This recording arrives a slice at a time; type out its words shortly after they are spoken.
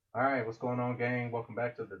All right, what's going on, gang? Welcome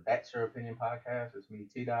back to the That's Your Opinion podcast. It's me,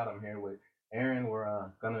 T Dot. I'm here with Aaron.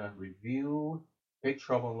 We're gonna review Big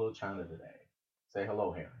Trouble in Little China today. Say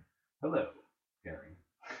hello, Aaron. Hello, Gary.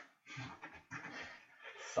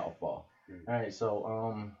 Softball. All right,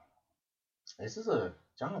 so this is a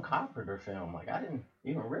John Carpenter film. Like I didn't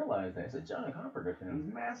even realize that it's a John Carpenter film.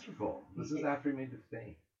 He's masterful. This is after he made The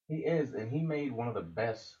Thing. He is, and he made one of the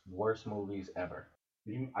best, worst movies ever.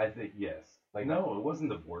 I think yes. Like no, it wasn't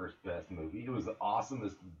the worst best movie. It was the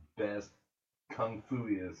awesomest, best, kung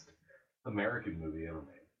fu-iest American movie ever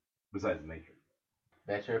made, besides Matrix.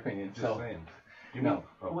 That's your opinion. Just So saying. no,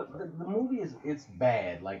 the movie is it's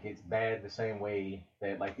bad. Like it's bad the same way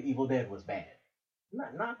that like The Evil Dead was bad.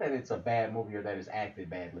 Not that it's a bad movie or that it's acted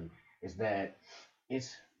badly. It's that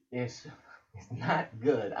it's it's it's not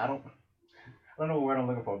good. I don't know what word I'm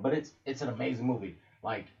looking for, but it's an amazing movie.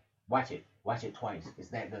 Like watch it twice. It's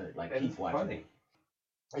that good. Like And keep it's watching funny.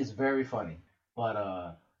 it. It's very funny, but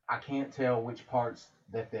I can't tell which parts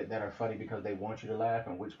that are funny because they want you to laugh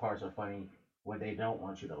and which parts are funny when they don't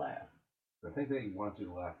want you to laugh. I think they want you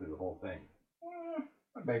to laugh through the whole thing,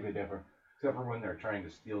 I beg to differ. except for when they're trying to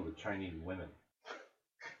steal the Chinese women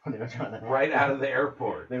They were trying to right out of the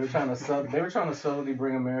airport. they were trying to subtly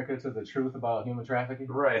bring America to the truth about human trafficking.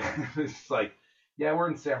 Right. It's like, yeah, we're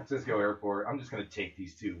in San Francisco airport. I'm just gonna take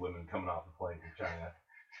these two women coming off the plane from China.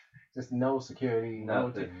 Just no security.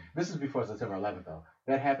 Nothing. This is before September 11th though.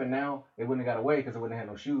 That happened now, they wouldn't have got away because they wouldn't have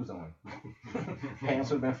had no shoes on. Pants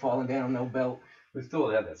would have been falling down, no belt. They still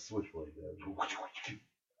had that switchblade though.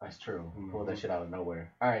 That's true. Pulled that shit out of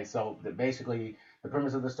nowhere. All right, so basically the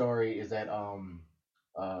premise of the story is that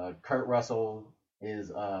Kurt Russell is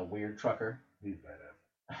a weird trucker. He's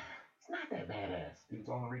badass. It's not that badass. He's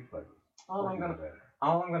on the reflexes. All I'm gonna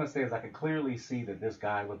all I'm gonna say is I can clearly see that this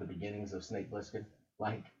guy was the beginnings of Snake Plissken.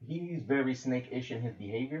 Like he's very snake-ish in his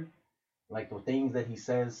behavior. Like the things that he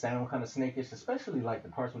says sound kind of snakish, especially like the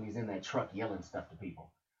parts when he's in that truck yelling stuff to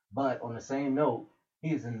people. But on the same note, he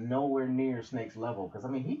is nowhere near Snake's level because I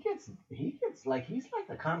mean he gets like he's like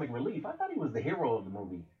the comic relief. I thought he was the hero of the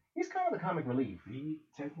movie. He's kind of the comic relief. He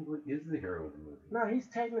technically is the hero of the movie. No, he's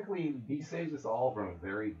technically He saves us all from a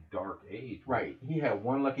very dark age. right. He had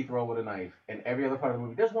one lucky throw with a knife, and every other part of the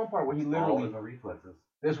movie. There's one part where he All literally in the reflexes.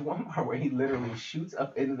 There's one part where he literally shoots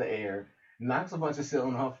up into the air, knocks a bunch of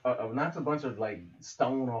ceiling off, knocks a bunch of like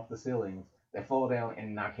stone off the ceilings that fall down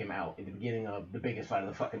and knock him out at the beginning of the biggest fight of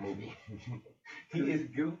the fucking movie. he He's is a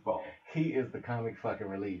goofball. he is the comic fucking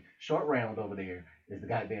relief. Short Round over there is the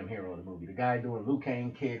goddamn hero of the movie. The guy doing Liu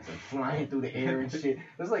Kang kicks and flying through the air and shit.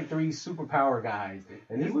 There's like three superpower guys,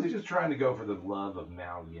 and He this was dude- just trying to go for the love of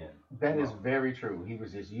Mao Yin. that is very true. He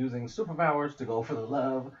was just using superpowers to go for the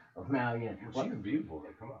love of Mao Yin. Well, she's beautiful.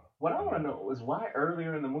 Like, come on. What I want to know is why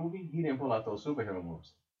earlier in the movie he didn't pull out those superhero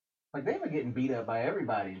moves. Like they were getting beat up by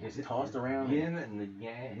everybody, just tossed around. Yin and the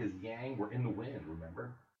yang, his yang were in the wind.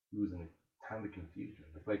 Remember? He was in a time of confusion.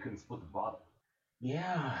 That's why he couldn't split the bottle.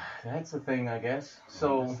 Yeah, that's the thing, I guess. I'm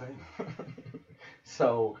So, just saying.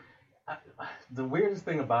 so I, the weirdest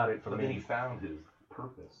thing about it for But then he me, found his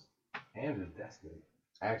purpose and his destiny.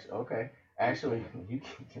 actually,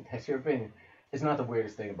 that's your opinion. It's not the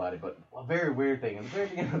weirdest thing about it, but a very weird thing. In the very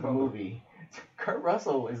beginning of the movie, Kurt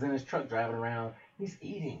Russell is in his truck driving around. He's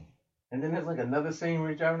eating. And then there's like another scene where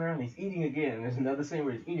he's driving around and he's eating again. And there's another scene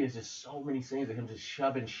where he's eating. There's just so many scenes of him just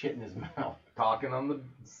shoving shit in his mouth. Talking on the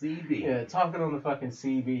CB. Yeah, talking on the fucking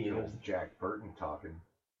CB. It And it was was Jack Burton talking.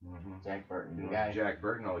 Jack Burton, You the know, guy. Jack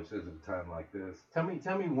Burton always says at a time like this, Tell me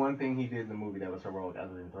one thing he did in the movie that was heroic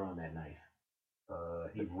other than throwing that knife.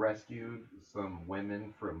 he rescued some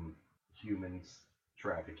women from humans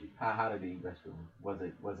trafficking. How did he rescue him? Was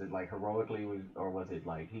it like heroically, or was it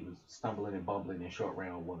like he was stumbling and bumbling in Short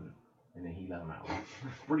Round one, and then he let him out?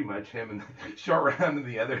 Pretty much him and Short Round and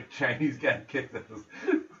the other Chinese guy kicked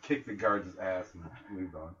the guard's ass and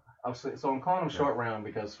moved on. So I'm calling him Short Round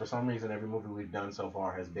because for some reason every movie we've done so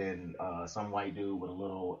far has been some white dude with a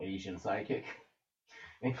little Asian sidekick,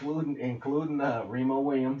 including Remo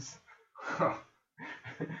Williams.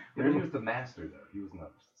 He was the master though. He was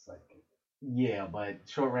not just a sidekick. Yeah, but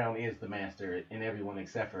Short Round is the master in everyone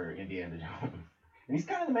except for Indiana Jones. And he's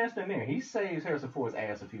kind of the master in there. He saves Harrison Ford's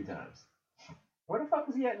ass a few times. Where the fuck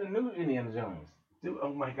was he at in the new Indiana Jones? Dude,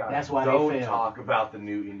 oh my god. That's why Don't they failed. talk about the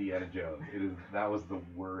new Indiana Jones. That was the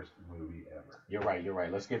worst movie ever. You're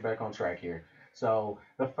right. Let's get back on track here. So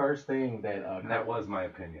the first thing that And that was my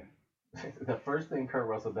opinion. the first thing Kurt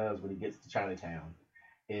Russell does when he gets to Chinatown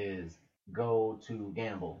is go to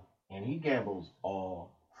gamble, and he gambles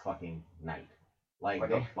all fucking night. Like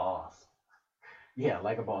they, a boss. yeah,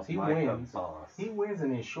 like a boss. He Like wins. a boss. He wins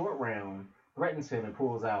in his Short Round. threatens him and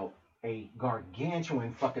pulls out a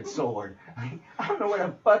gargantuan fucking sword. Like, I don't know where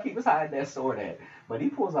the fuck he was hiding that sword at, but he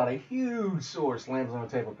pulls out a huge sword, slams it on the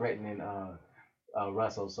table, threatening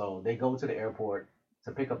Russell. So they go to the airport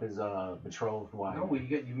to pick up his betrothed wife. No,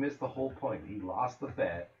 you missed the whole point. He lost the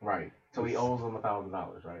bet. Right. So he owes him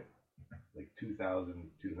 $1,000, right? Like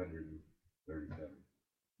 2,237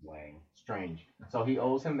 Wang. Strange. So he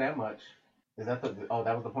owes him that much. Is that the? Oh,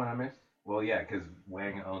 that was the point I missed. Well, yeah, because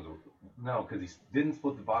Wang owns. No, because he didn't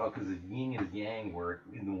split the bottle because his yin and his yang were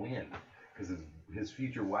in the wind. Because his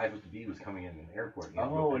future wife to be was coming in an airport.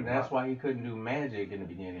 Oh, and that's why he couldn't do magic in the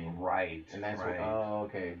beginning. Right. And that's right. Oh,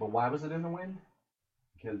 okay. But why was it in the wind?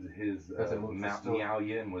 Because his Miao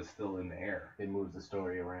Yin was still in the air. It moves the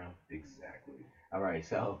story around. Exactly. All right,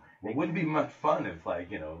 so it wouldn't be much fun if, like,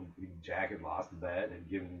 Jack had lost the bet and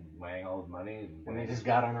given Wang all his money, and they just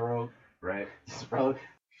got on the road. Right. Just rode.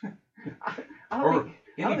 I don't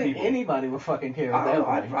think anybody would fucking care at that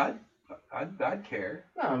point. I'd care.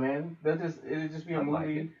 No, man, it'd just be a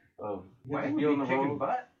movie of Wang would be kicking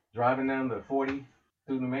butt. Driving down the 40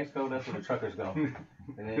 through New Mexico. That's where the truckers go, and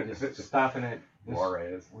then just stopping at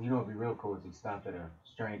Juarez. Well, it'd be real cool if he stopped at a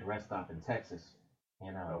strange rest stop in Texas,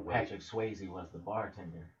 and Patrick Swayze was the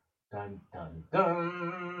bartender. Dun dun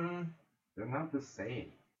dun. They're not the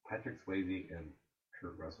same. Patrick Swayze and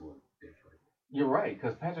Kurt Russell are different. You're right,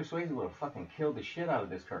 because Patrick Swayze would have fucking killed the shit out of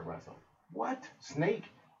this Kurt Russell. What? Snake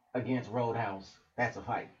against Roadhouse. That's a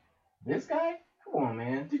fight. This guy? Come on,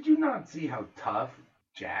 man. Did you not see how tough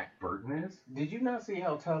Jack Burton is? Did you not see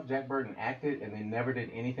how tough Jack Burton acted and then never did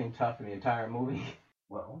anything tough in the entire movie?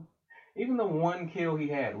 Well, even the one kill he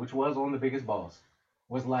had, which was on The Biggest Boss,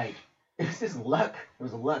 was like, it was just luck. It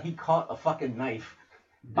was luck. He caught a fucking knife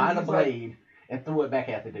by the blade and threw it back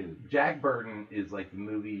at the dude. Jack Burton is like the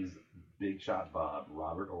movie's Big Shot Bob,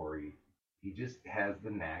 Robert Horry. He just has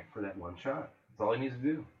the knack for that one shot. That's all he needs to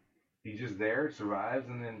do. He's just there, survives,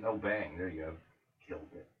 and then, oh, bang, there you go.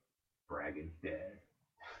 Killed it. Bragging dead.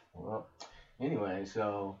 Well, anyway,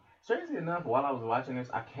 so, strangely enough, while I was watching this,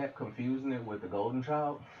 I kept confusing it with The Golden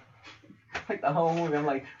Child. Like the whole movie, I'm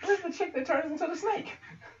like, where's the chick that turns into the snake?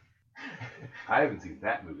 I haven't seen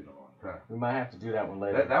that movie in a long time. We might have to do that one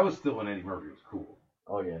later. That was still when Eddie Murphy was cool.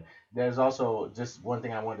 Oh, yeah. There's also, just one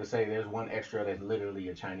thing I wanted to say, there's one extra that's literally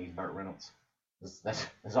a Chinese Burt Reynolds. That's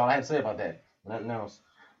all I had to say about that. Nothing else.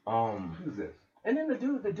 Who's this? And then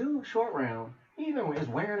the dude Short Round, he even is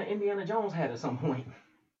wearing an Indiana Jones hat at some point.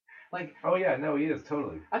 Like, oh yeah, no, he is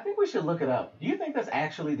totally. I think we should look it up. Do you think that's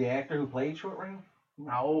actually the actor who played Short Round?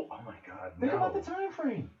 No. Oh my God, Think about the time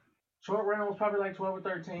frame. Short Round was probably like 12 or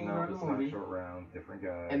 13 during the movie. Not Short Round, different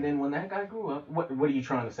guy. And then when that guy grew up, what are you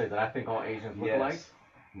trying to say? That I think all Asians look alike?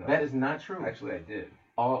 No. That is not true. Actually, I did.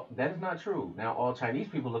 That is not true. Now, all Chinese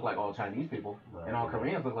people look like all Chinese people, and all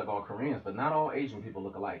Koreans look like all Koreans, but not all Asian people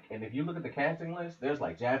look alike. And if you look at the casting list, there's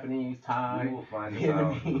like Japanese, Thai,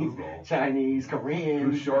 Vietnamese, Chinese,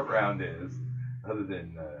 Korean. Who Short Round is, other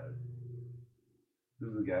than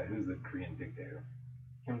who's the Korean dictator?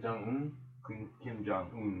 Kim Jong-un. Kim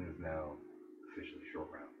Jong-un is now officially Short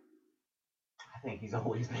Round. I think he's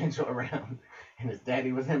always been Short Round, and his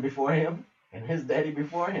daddy was him before him, and his daddy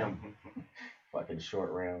before him. Fucking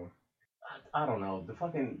Short Round. I don't know.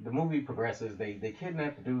 The movie progresses. They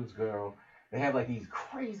kidnap the dude's girl. They have like these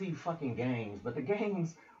crazy fucking gangs, but the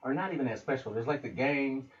gangs are not even that special. There's like the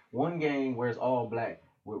gangs. One gang wears all black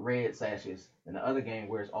with red sashes, and the other gang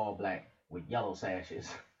wears all black with yellow sashes.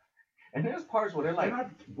 And there's parts where they're like,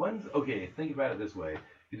 okay. Think about it this way.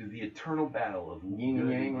 It is the eternal battle of yin and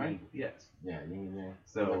yang, right? Yes. Yeah, yin and yang.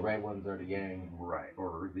 So the red ones are the yang. Right,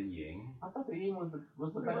 or the yin. I thought the yin was the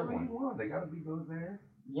bad one. They gotta be both there.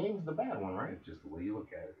 Yang's the bad one, right? It's just the way you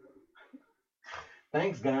look at it.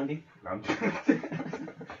 Thanks, Gandhi. I'm just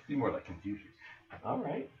be more like Confucius. All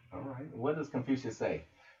right. What does Confucius say?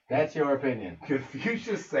 That's your opinion.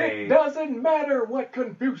 Confucius say. It doesn't matter what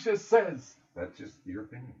Confucius says. That's just your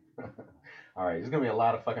opinion. All right, there's gonna be a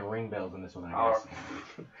lot of fucking ring bells in this one, I guess.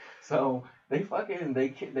 So they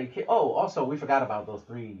oh, also we forgot about those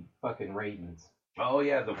 3 fucking Raidens. Oh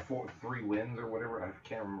yeah, the 3 winds or whatever. I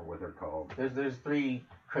can't remember what they're called. There's 3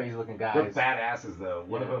 crazy looking guys. They're badasses though.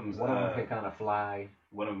 One of them can kind of fly.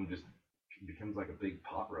 One of them just becomes like a big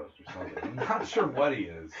pot roast or something. I'm not sure what he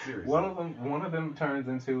is. Seriously. One of them turns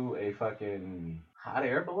into a fucking hot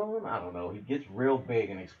air balloon. I don't know. He gets real big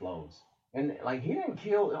and explodes. And like he didn't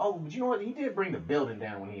kill. Oh, but you know what? He did bring the building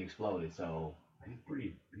down when he exploded. So he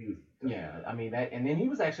was. Yeah, I mean that. And then he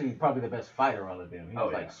was actually probably the best fighter of all of them. He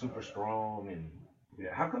was like super strong and.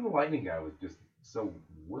 Yeah, how come the lightning guy was just so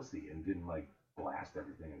wussy and didn't like blast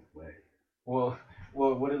everything in his way? Well,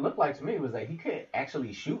 well, what it looked like to me was that he couldn't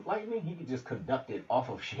actually shoot lightning. He could just conduct it off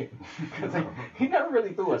of shit. Because he never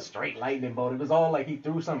really threw a straight lightning bolt. It was all like he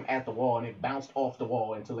threw something at the wall and it bounced off the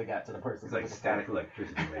wall until it got to the person. It's like static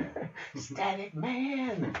electricity, man. Static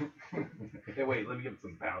man. Hey, wait, let me give him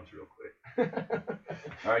some bounce real quick.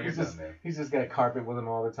 All right, you're done, man. He's just got a carpet with him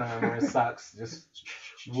all the time, wearing socks, just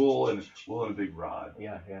wool and a big rod.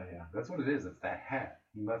 Yeah. That's what it is. It's that hat.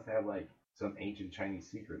 He must have like some ancient Chinese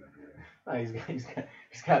secret under there. No,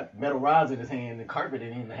 he's got metal rods in his hand and carpet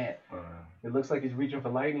in the hat. It looks like he's reaching for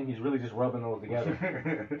lightning. He's really just rubbing those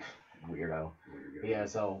together. Weirdo. Yeah,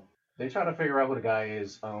 so they try to figure out who the guy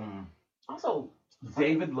is. Also,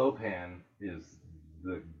 David Lopan is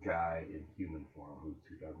the guy in human form who's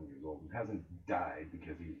 2,000 years old and hasn't died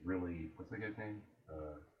because he's really, what's that guy's name?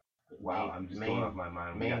 Wow, I'm just going off my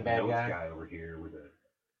mind. We got notes guy over here with a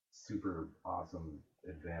super awesome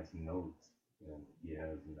advanced notes, and he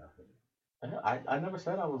has nothing. I never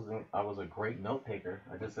said I was a great note taker.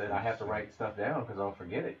 I just said I have to write stuff down because I'll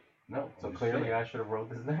forget it. No, so clearly I should have wrote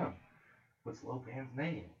this down. What's Lopan's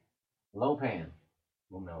name? Lopan.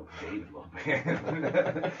 Well, no, David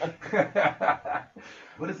Lopan.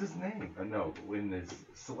 What is his name? No, in this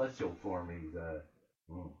celestial form, he's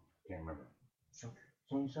can't remember.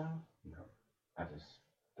 Sunshine? No. I just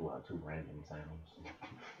threw out two random sounds.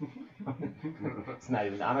 It's not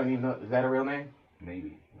even. I don't even know. Is that a real name?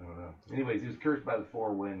 Maybe. I don't know. Anyways, he was cursed by the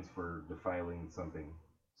four winds for defiling something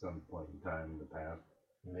some point in time in the past.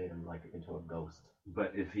 Made him like into a ghost.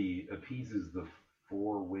 But if he appeases the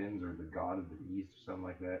four winds or the god of the east or something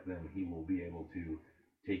like that, then he will be able to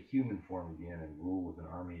take human form again and rule with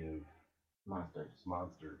an army of monsters.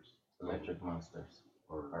 Electric monsters.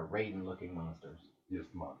 Or Raiden-looking monsters.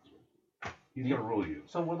 Just monsters. He's gonna rule you.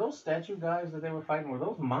 So were those statue guys that they were fighting, were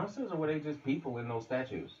those monsters or were they just people in those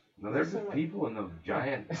statues? No, there's just people in those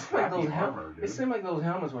giant armor, dude. It seemed like those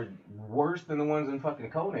helmets were worse than the ones in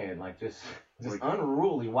fucking Conan, like just like,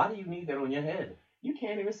 unruly. Why do you need that on your head? You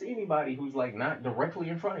can't even see anybody who's like not directly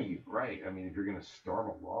in front of you. Right. I mean, if you're gonna storm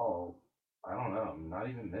a wall, I don't know. Not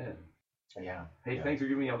even then. Yeah. Hey, thanks for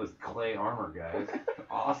giving me all this clay armor, guys.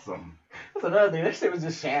 Awesome. That's another thing. That shit was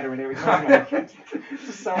just shattering every time. Like, it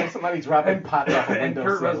just sounded like somebody dropping pots off a window. And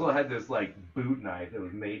Kurt Russell had this like boot knife that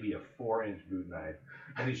was maybe a 4-inch boot knife,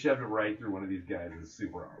 and he shoved it right through one of these guys'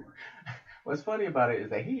 super armor. What's funny about it is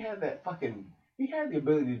that he had the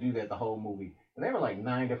ability to do that the whole movie. And there were like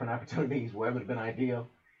 9 different opportunities where it would have been ideal.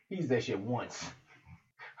 He used that shit once.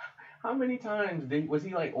 How many times was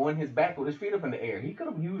he like on his back with his feet up in the air? He could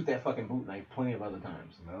have used that fucking boot knife plenty of other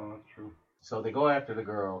times. No, that's true. So they go after the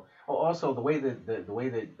girl. Oh, also the way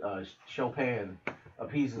that Chopin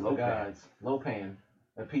appeases the gods, Lopan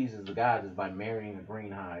appeases the gods is by marrying a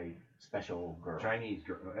green-eyed special girl. Chinese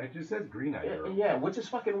girl. It just says green-eyed girl. Yeah, which is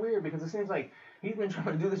fucking weird because it seems like he's been trying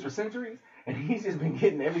to do this for centuries and he's just been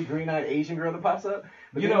getting every green-eyed Asian girl that pops up.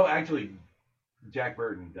 But actually, Jack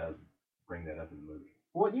Burton does bring that up in the movie.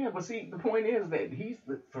 Well, yeah, but see, the point is that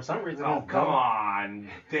for some reason... Oh, come on,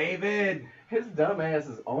 David! His dumbass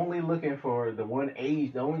is only looking for the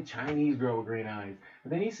only Chinese girl with green eyes.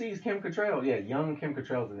 But then he sees Kim Cattrall. Yeah, young Kim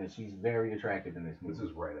Cattrall's in this. She's very attractive in this movie. This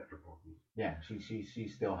is right after Porky. Yeah,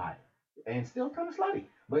 she's still hot. And still kind of slutty.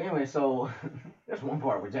 But anyway, so there's one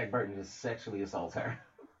part where Jack Burton just sexually assaults her.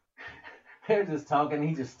 They're just talking,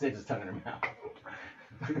 he just sticks his tongue in her mouth.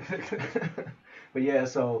 But yeah,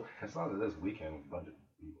 so... I saw that this weekend with a bunch of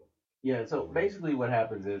people. Yeah, so basically what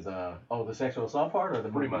happens is, the sexual assault part or the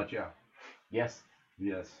Pretty much, yeah. Yes.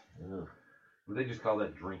 Yes. Ugh. But they just call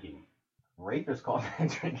that drinking. Rapists call that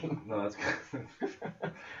drinking. No, that's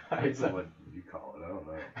what you call it. I don't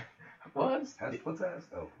know. What? What's that?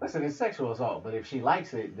 Oh. Listen, it's sexual assault, but if she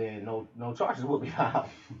likes it, then no charges will be filed.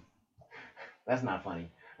 That's not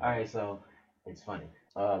funny. All right, so it's funny.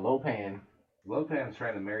 Lopan's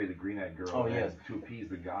trying to marry the green-eyed girl. Oh, yes. To appease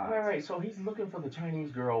the gods. Right. So he's looking for the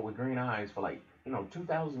Chinese girl with green eyes for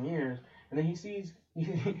 2,000 years, and then he sees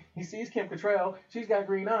Kim Cattrall. She's got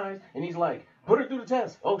green eyes, and he's like, put her through the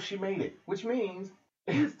test. Oh, she made it, which means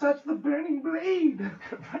he's touched the burning blade.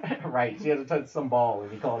 Right. She had to touch some ball,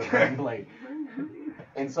 and he called it burning blade.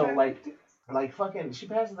 And so fucking, she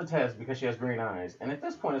passes the test because she has green eyes. And at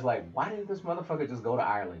this point, it's like, why didn't this motherfucker just go to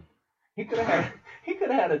Ireland? He could have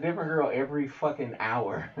had a different girl every fucking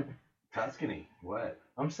hour. Tuscany. What?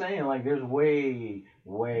 I'm saying, like, there's way,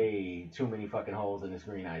 way too many fucking holes in this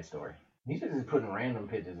green-eyed story. He should just put random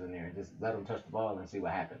pitches in there and just let him touch the ball and see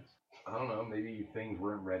what happens. I don't know. Maybe things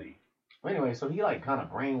weren't ready. Anyway, so he, kind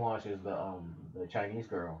of brainwashes the Chinese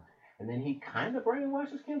girl. and then he kind of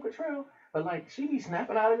brainwashes Kim Cattrall. But like she be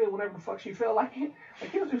snapping out of it whenever the fuck she felt like it.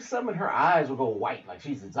 Like he'll do something, her eyes will go white, like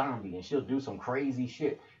she's a zombie, and she'll do some crazy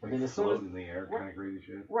shit. And Like then as soon as floating in the air, kind of crazy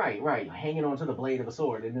shit. right, hanging onto the blade of a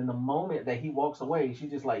sword, and then the moment that he walks away, she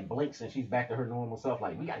just like blinks and she's back to her normal self.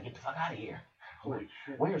 Like we gotta get the fuck out of here. Holy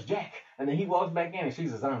shit. Where's Jack? And then he walks back in and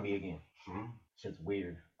she's a zombie again. Hmm? Shit's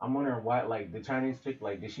weird. I'm wondering why, like, the Chinese chick,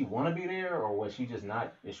 like, did she want to be there, or was she just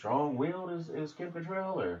not as strong-willed as Kim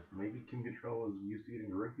Cattrall, or? Maybe Kim Cattrall was used to eating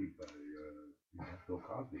rookies by Bill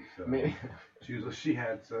Cosby, so Maybe. she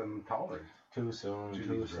had some tolerance. Too soon, She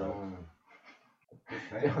too needs drugs. soon. Just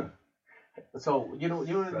saying. So, you know what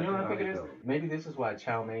I think it is? Sucking on it, Maybe this is why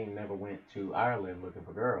Chow Mein never went to Ireland looking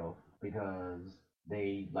for girls, because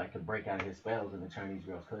they, like, could break out of his spells and the Chinese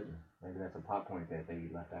girls couldn't. Maybe that's a plot point that they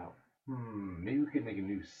left out. Maybe we could make a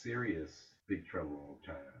new serious Big Trouble in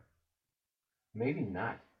China. Maybe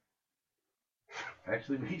not.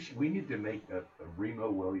 Actually, we need to make a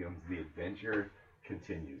Remo Williams The Adventure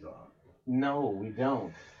Continues on. No, we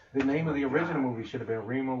don't. The name of the Oh my original God. movie should have been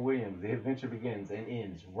Remo Williams. The Adventure Begins and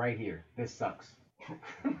Ends right here. This sucks.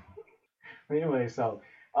 Anyway, so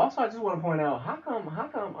also I just want to point out how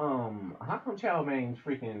come Chow Main's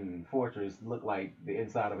freaking fortress looked like the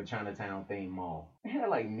inside of a Chinatown themed mall? It had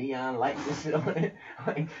like neon lights and shit on it.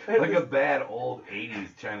 Like a bad old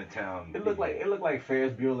 80s Chinatown. it looked like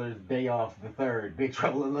Ferris Bueller's Day Off the Third, Big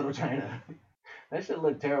Trouble in Little China. That shit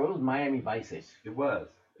looked terrible. It was Miami Vice-ish. It was.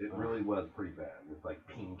 It really was pretty bad. With like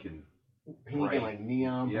pink and Pink and like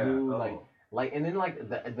neon blue, oh. like, and then like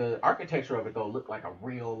the architecture of it though looked like a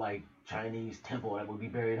real like Chinese temple that would be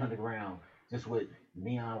buried underground, just with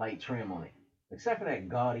neon light trim on it. Except for that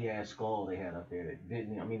gaudy ass skull they had up there that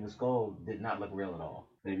didn't. I mean, the skull did not look real at all.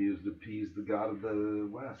 Maybe it was to appease the god of the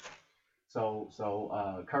West. So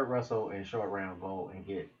Kurt Russell and Short Round go and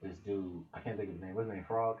get this dude. I can't think of his name. What's his name?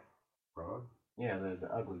 Frog. Frog? Yeah, the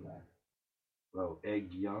ugly guy. Oh,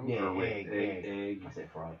 Egg Young? Yeah, or wait, Egg. I said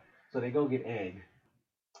Frog. So they go get Egg.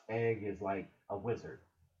 Egg is like a wizard.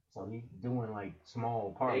 So he's doing like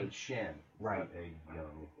small parts. Egg Shen. Right. Not Egg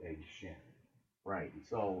Young, it's Egg Shen. Right.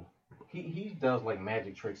 So he does like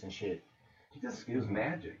magic tricks and shit. He just gives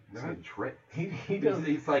magic. They're not tricks. He does.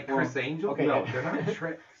 He's like Chris Angel? okay. No, they're not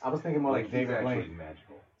tricks. I was thinking more like he's David actually Blaine.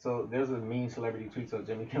 magical. So there's a mean celebrity tweet. So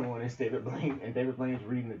Jimmy Kimmel and it's David Blaine, and David Blaine's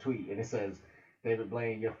reading the tweet, and it says, "David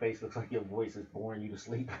Blaine, your face looks like your voice is boring you to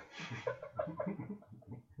sleep."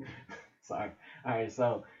 Sorry. All right.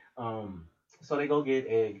 So they go get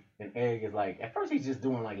Egg, and Egg is like, at first he's just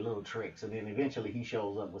doing like little tricks, and then eventually he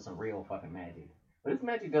shows up with some real fucking magic. But his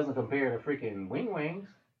magic doesn't compare to freaking Wing Wings.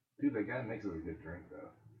 Dude, that guy makes a good drink, though.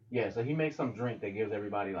 Yeah, so he makes some drink that gives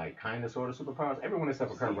everybody like kind of sort of superpowers. Everyone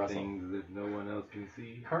except for Kurt Russell. Things that no one else can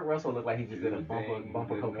see. Kurt Russell looked like he just did a Do bump things of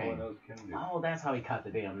that cocaine. No one else can do. Oh, that's how he caught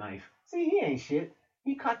the damn knife. See, he ain't shit.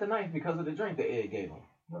 He caught the knife because of the drink that Ed gave him.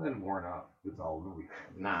 Well, then worn out. It's all movie.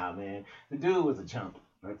 Nah, man. The dude was a chump.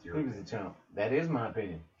 That's your He was a chump. That is my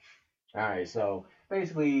opinion. All right, so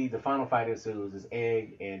basically the final fight ensues is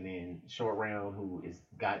Egg and then Short Round, who is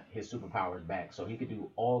got his superpowers back, so he could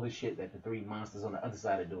do all the shit that the three monsters on the other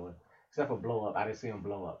side are doing, except for blow up. I didn't see him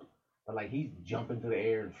blow up, but like he's jumping through the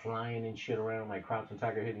air and flying and shit around like Crouching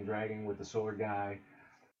Tiger, Hidden Dragon with the sword guy.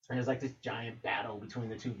 And there's like this giant battle between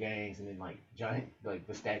the two gangs, and then like giant like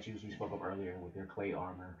the statues we spoke of earlier with their clay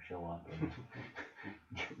armor show up and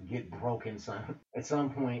get broken. At some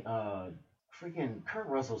point, freaking Kurt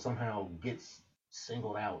Russell somehow gets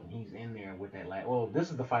singled out, and he's in there with that. Well,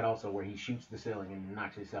 this is the fight also where he shoots the ceiling and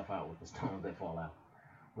knocks himself out with the stones that fall out.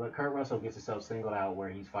 But Kurt Russell gets himself singled out where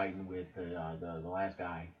he's fighting with the last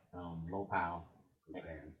guy, Lo Pao.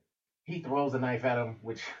 He throws a knife at him,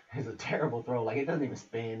 which is a terrible throw. Like, it doesn't even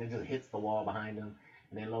spin. It just hits the wall behind him.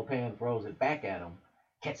 And then Lo Pan throws it back at him,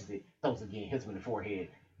 catches it, throws it again, hits him in the forehead.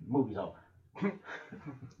 Movie's over.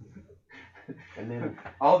 And then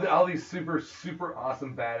all these super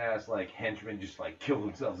awesome badass like henchmen just like kill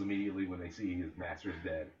themselves immediately when they see his master's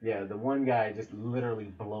dead. Yeah, the one guy just literally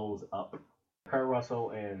blows up. Kurt Russell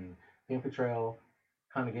and Kim Cattrall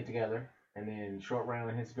kind of get together, and then Short Round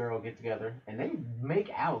and his girl get together, and they make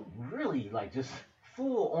out really like just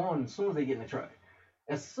full on as soon as they get in the truck.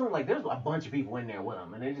 As soon like there's a bunch of people in there with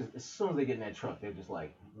them, and they just as soon as they get in that truck, they're just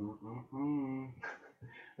like.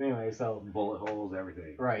 Anyway, so bullet holes,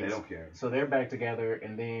 everything. Right. They don't care. So they're back together,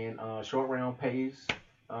 and then Short Round pays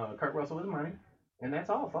Kurt Russell his money, and that's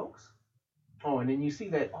all, folks. Oh, and then you see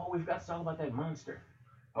that. Oh, we've got to talk about that monster.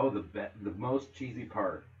 Oh, the most cheesy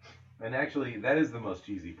part, and actually that is the most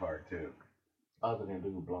cheesy part too. Other than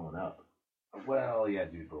dude blowing up. Well, yeah,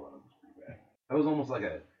 dude blowing up was pretty bad. That was almost like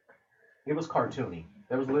a. It was cartoony.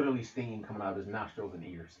 There was literally steam coming out of his nostrils and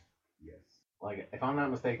ears. Yes. Like, if I'm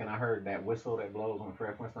not mistaken, I heard that whistle that blows when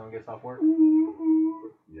Fred Flintstone gets off work.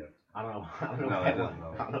 Yeah. I don't know. I don't know No, what that that was. doesn't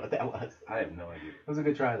know. I don't know what that was. I have no idea. It was a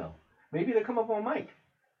good try though. Maybe they come up on mic.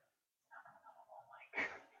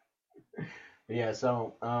 Yeah.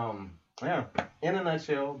 So, yeah. In a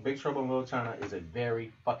nutshell, Big Trouble in Little China is a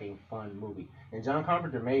very fucking fun movie, and John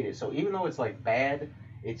Carpenter made it. So even though it's like bad,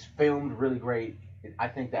 it's filmed really great. I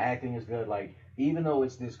think the acting is good. Like, even though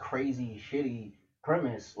it's this crazy shitty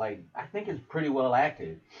premise, like, I think it's pretty well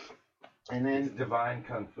acted. And It's a then divine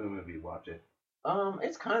kung fu movie. Watch it.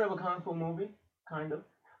 it's kind of a kung fu movie, kind of.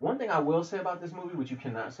 One thing I will say about this movie, which you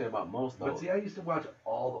cannot say about most though. But see, I used to watch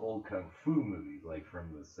all the old kung fu movies, like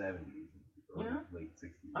from the 70s or Yeah. late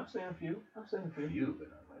 60s. I've seen a few. I've seen a few. Few, but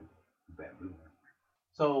I'm like bamboo.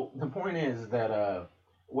 So the point is that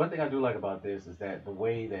one thing I do like about this is that the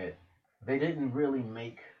way that they didn't really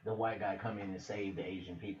make the white guy come in and save the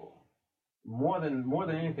Asian people. More than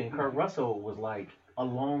anything, Kurt Russell was like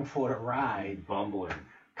along for the ride, Bumbling.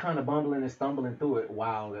 kind of bumbling and stumbling through it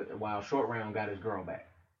while Short Round got his girl back.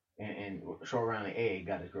 And Short Round and Egg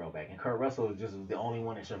got his girl back. And Kurt Russell was just the only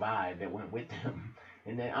one that survived that went with them.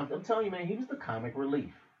 And then I'm telling you, man, he was the comic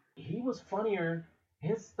relief. He was funnier.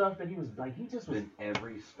 His stuff that he was like, he just was. Than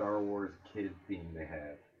every Star Wars kid theme they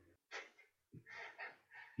had.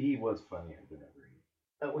 He was funnier than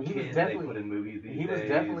every He kid was they definitely. put in movies these He was days.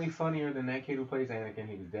 definitely funnier than that kid who plays Anakin.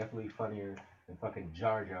 He was definitely funnier than fucking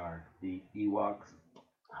Jar Jar. The Ewoks. Oh,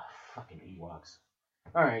 fucking Ewoks.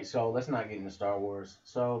 All right, so let's not get into Star Wars.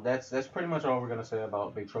 So that's pretty much all we're gonna say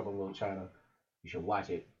about Big Trouble in Little China. You should watch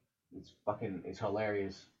it. It's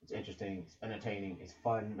hilarious. It's interesting. It's entertaining. It's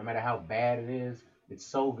fun. No matter how bad it is, it's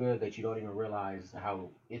so good that you don't even realize how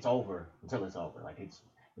it's over until it's over. Like it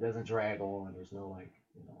doesn't drag on. There's no like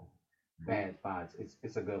bad spots.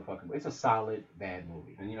 It's a good fucking. It's a solid bad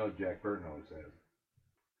movie. And you know what Jack Burton always says?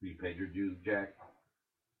 You paid your dues, Jack?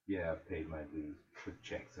 Yeah, I've paid my dues. Put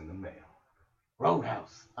checks in the mail.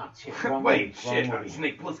 Roadhouse. Oh shit. Wrong Wait, movie. shit. Wrong movie.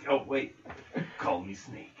 Snake Plissken. Oh, wait. Call me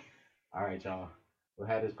Snake. All right, y'all. We'll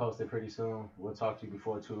have this posted pretty soon. We'll talk to you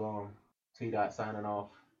before too long. T. Dot signing off.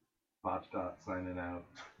 Botch Dot signing out.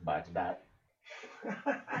 Botch Dot.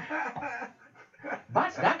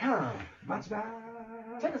 Botch.com. Botch Dot.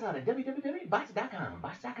 Check us out at www.botch.com.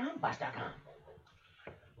 Botch.com. Botch.com.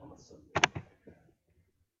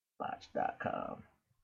 Botch.com.